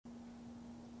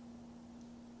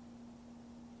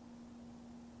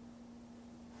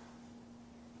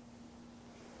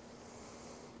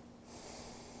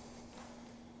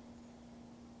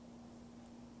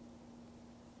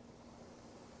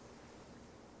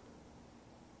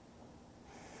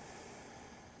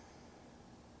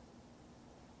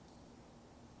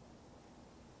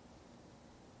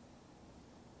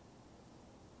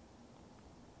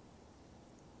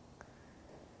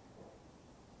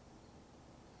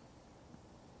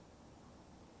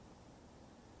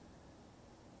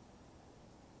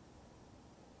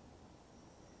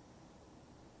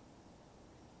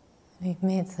We've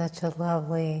made such a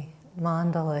lovely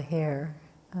mandala here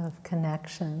of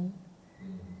connection.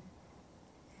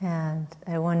 And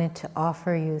I wanted to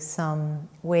offer you some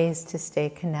ways to stay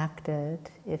connected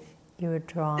if you were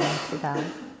drawn to that,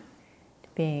 to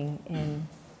being in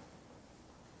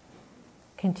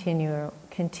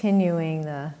continuing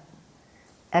the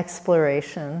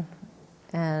exploration.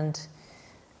 And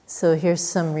so here's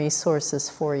some resources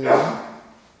for you.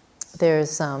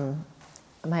 There's my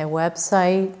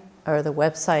website, or the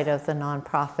website of the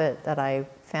nonprofit that I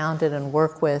founded and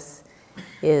work with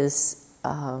is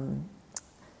at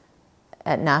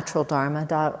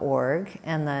naturaldharma.org,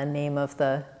 and the name of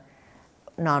the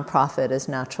nonprofit is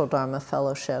Natural Dharma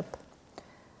Fellowship.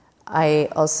 I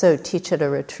also teach at a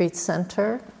retreat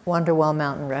center, Wonderwell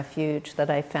Mountain Refuge,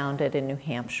 that I founded in New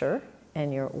Hampshire,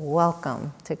 and you're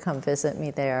welcome to come visit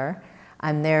me there.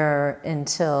 I'm there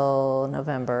until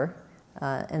November,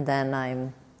 and then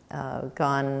I'm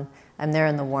gone. I'm there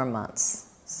in the warm months.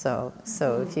 So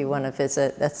if you want to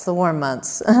visit, that's the warm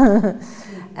months,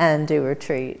 and do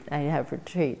retreat. I have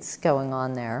retreats going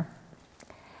on there.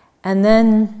 And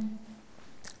then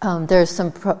there's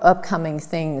some upcoming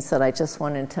things that I just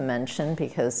wanted to mention,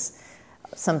 because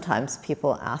sometimes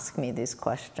people ask me these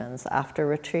questions after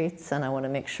retreats, and I want to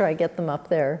make sure I get them up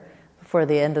there before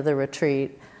the end of the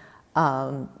retreat.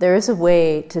 There is a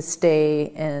way to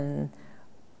stay in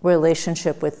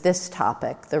relationship with this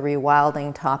topic, the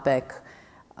rewilding topic,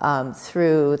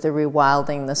 through the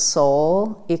Rewilding the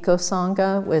Soul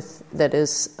Eco-Sangha that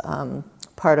is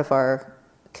part of our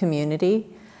community.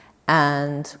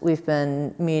 And we've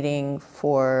been meeting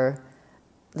for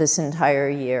this entire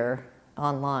year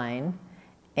online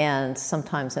and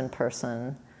sometimes in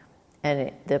person.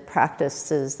 And the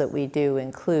practices that we do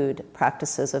include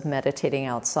practices of meditating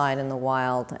outside in the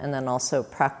wild, and then also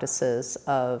practices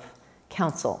of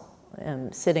counsel,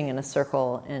 sitting in a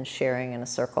circle and sharing in a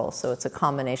circle. So it's a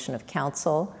combination of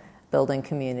counsel, building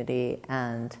community,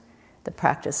 and the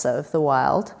practice of the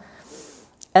wild.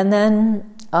 And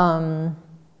then,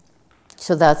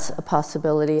 so that's a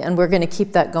possibility. And we're going to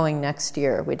keep that going next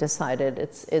year. We decided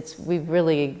we've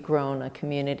really grown a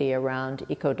community around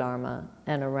eco-dharma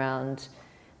and around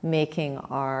making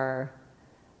our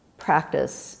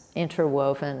practice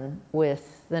interwoven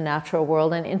with the natural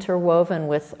world and interwoven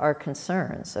with our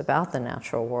concerns about the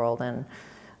natural world, and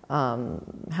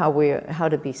how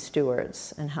to be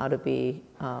stewards and how to be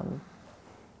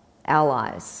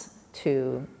allies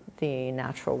to the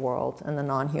natural world, and the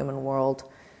non-human world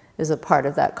is a part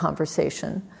of that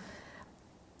conversation.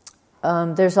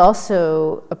 There's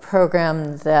also a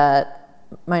program that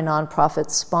my nonprofit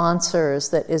sponsors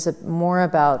that is more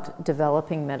about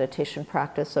developing meditation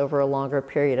practice over a longer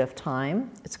period of time.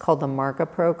 It's called the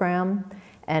Marga program,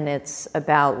 and it's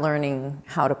about learning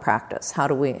how to practice. How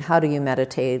do you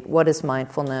meditate? What is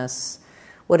mindfulness?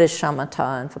 What is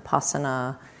shamatha and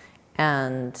vipassana?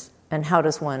 And how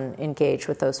does one engage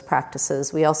with those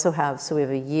practices? We also have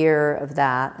a year of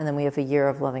that, and then we have a year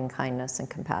of loving kindness and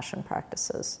compassion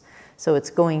practices. So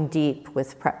it's going deep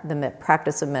with the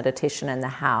practice of meditation and the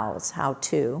how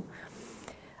to.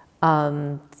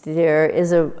 There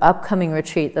is an upcoming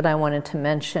retreat that I wanted to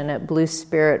mention at Blue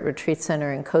Spirit Retreat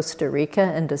Center in Costa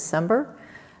Rica in December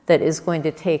that is going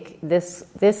to take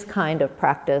this kind of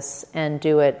practice and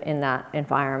do it in that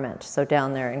environment. So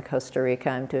down there in Costa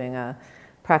Rica, I'm doing a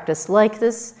practice like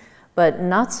this, but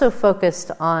not so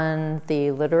focused on the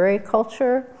literary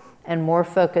culture, and more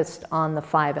focused on the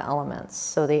 5 elements.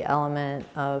 So the element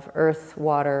of earth,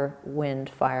 water, wind,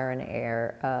 fire, and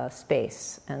air,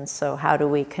 space. And so how do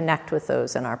we connect with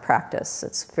those in our practice?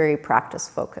 It's very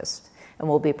practice-focused. And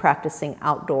we'll be practicing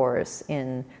outdoors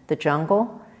in the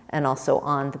jungle, and also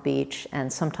on the beach,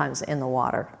 and sometimes in the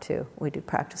water, too. We do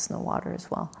practice in the water as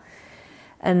well.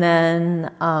 And then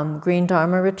Green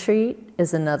Dharma Retreat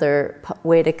is another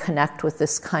way to connect with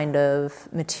this kind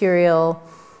of material.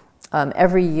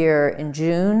 Every year in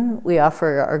June, we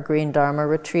offer our Green Dharma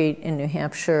Retreat in New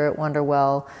Hampshire at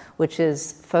Wonderwell, which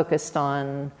is focused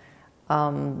on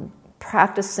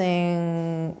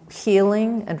practicing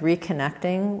healing and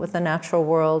reconnecting with the natural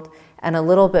world, and a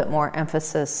little bit more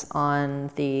emphasis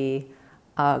on the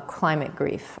climate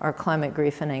grief, our climate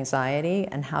grief and anxiety,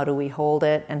 and how do we hold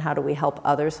it, and how do we help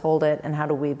others hold it, and how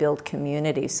do we build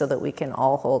community so that we can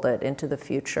all hold it into the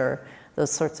future,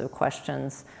 those sorts of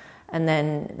questions. And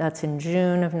then that's in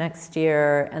June of next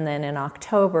year, and then in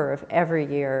October of every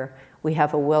year, we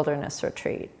have a wilderness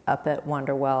retreat up at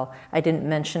Wonderwell. I didn't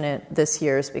mention it this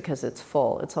year's because it's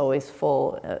full. It's always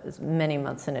full many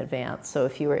months in advance. So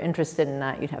if you were interested in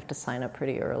that, you'd have to sign up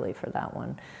pretty early for that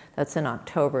one. That's in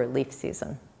October, leaf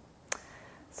season.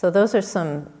 So those are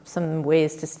some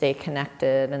ways to stay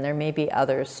connected, and there may be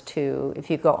others too. If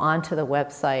you go onto the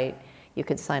website, you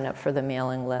could sign up for the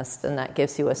mailing list, and that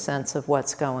gives you a sense of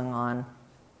what's going on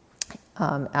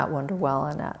at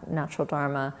Wonderwell and at Natural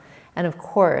Dharma. And of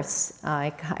course,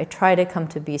 I try to come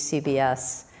to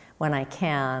BCBS when I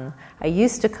can. I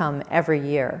used to come every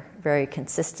year very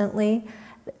consistently.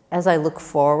 As I look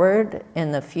forward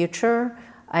in the future,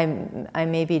 I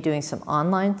may be doing some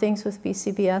online things with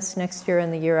BCBS next year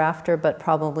and the year after, but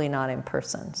probably not in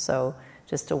person. So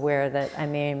just aware that I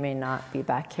may or may not be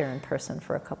back here in person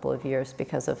for a couple of years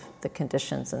because of the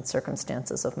conditions and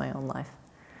circumstances of my own life.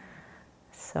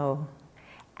 So,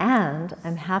 and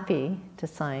I'm happy to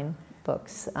sign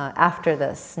books after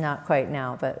this, not quite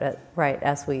now, but right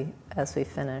as we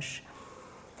finish.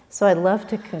 So I'd love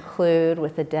to conclude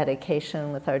with a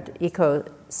dedication, with our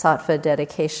Eco-Sattva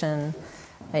dedication.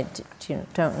 I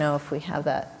don't know if we have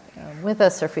that with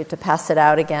us or if we have to pass it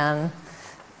out again.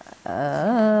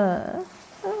 I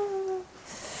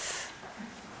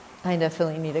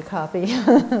definitely need a copy.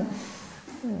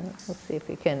 We'll see if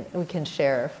we can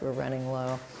share if we're running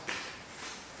low.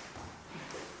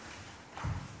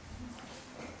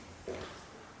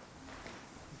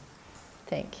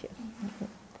 Thank you.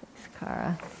 Thanks,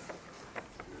 Kara.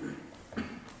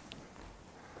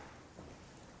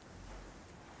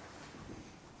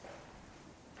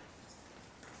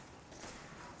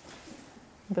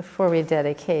 Before we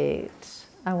dedicate,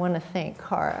 I want to thank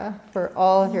Kara for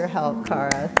all of your help,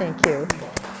 Kara. Thank you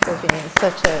for being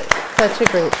such a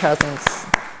great presence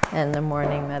in the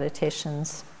morning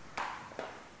meditations.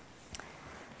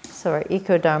 So our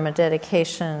Eco-Dharma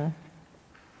dedication.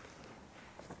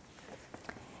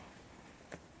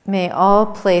 May all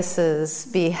places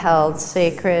be held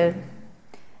sacred.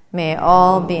 May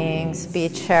all beings be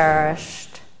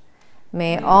cherished.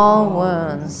 May all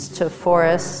wounds to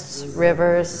forests,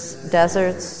 rivers,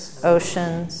 deserts,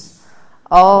 oceans,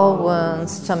 all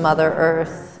wounds to Mother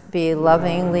Earth be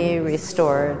lovingly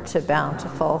restored to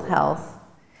bountiful health.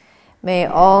 May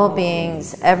all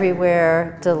beings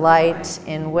everywhere delight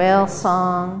in whale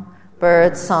song,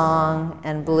 bird song,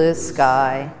 and blue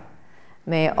sky.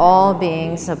 May all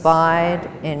beings abide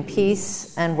in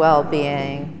peace and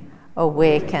well-being,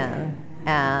 awaken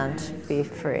and be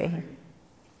free.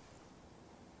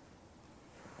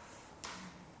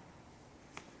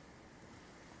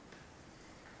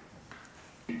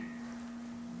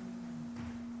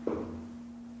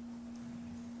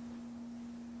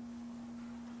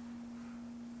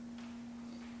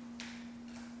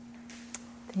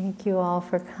 Thank you all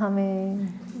for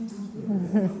coming.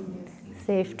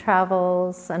 Safe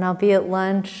travels. And I'll be at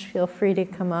lunch. Feel free to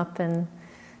come up and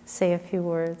say a few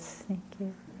words. Thank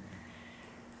you.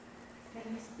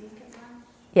 Can you speak at lunch?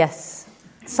 Yes.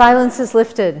 Silence is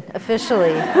lifted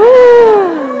officially.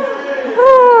 Woo!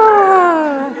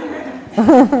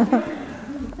 Ah!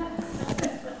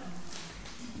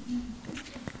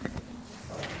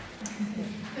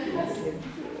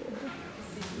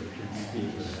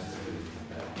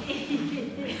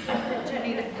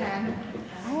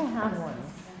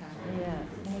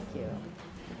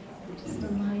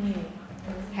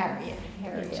 Harriet.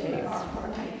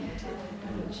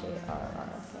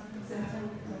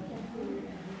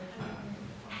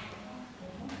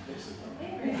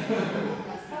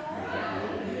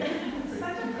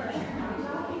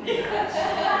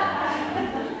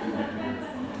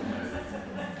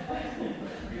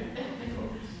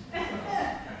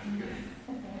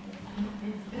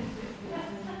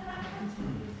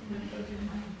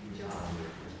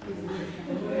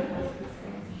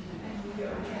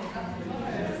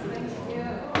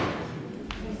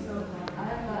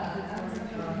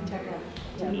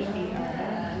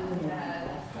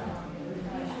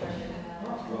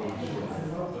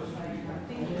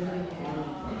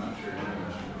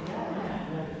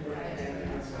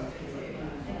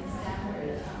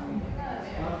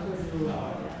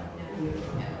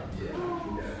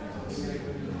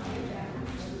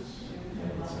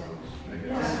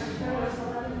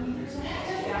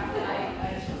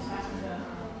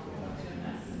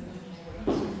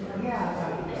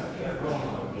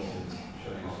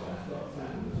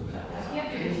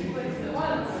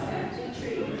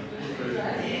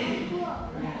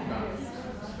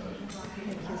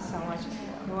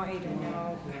 I want you to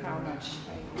know how much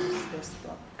I use this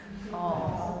book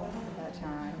all the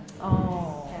time.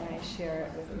 And I share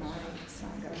it with my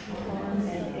Sangha.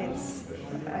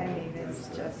 And it's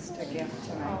just a gift,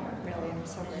 and I really am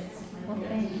so grateful. Well,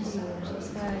 thank you. It's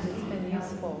been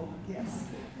useful. Yes,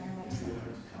 very much so.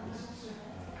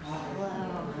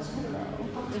 Wow.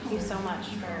 Thank you so much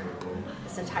for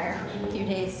this entire few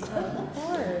days. Of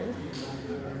course.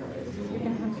 You're going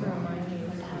to have to remind me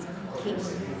of that. Kate.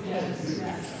 Yes.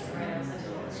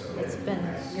 It's been,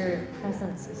 your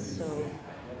presence is so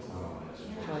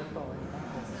joyful and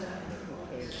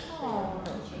Oh,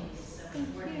 thank you.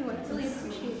 I really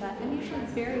appreciate that. I'm usually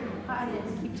very quiet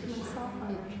and keep to myself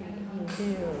on retreat. you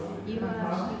do. You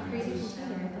created a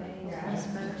container that I use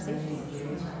for safety.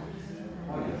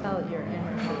 I felt your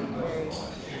energy very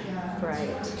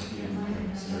bright.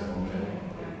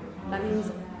 That means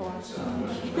a lot to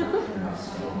me.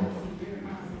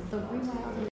 The rewild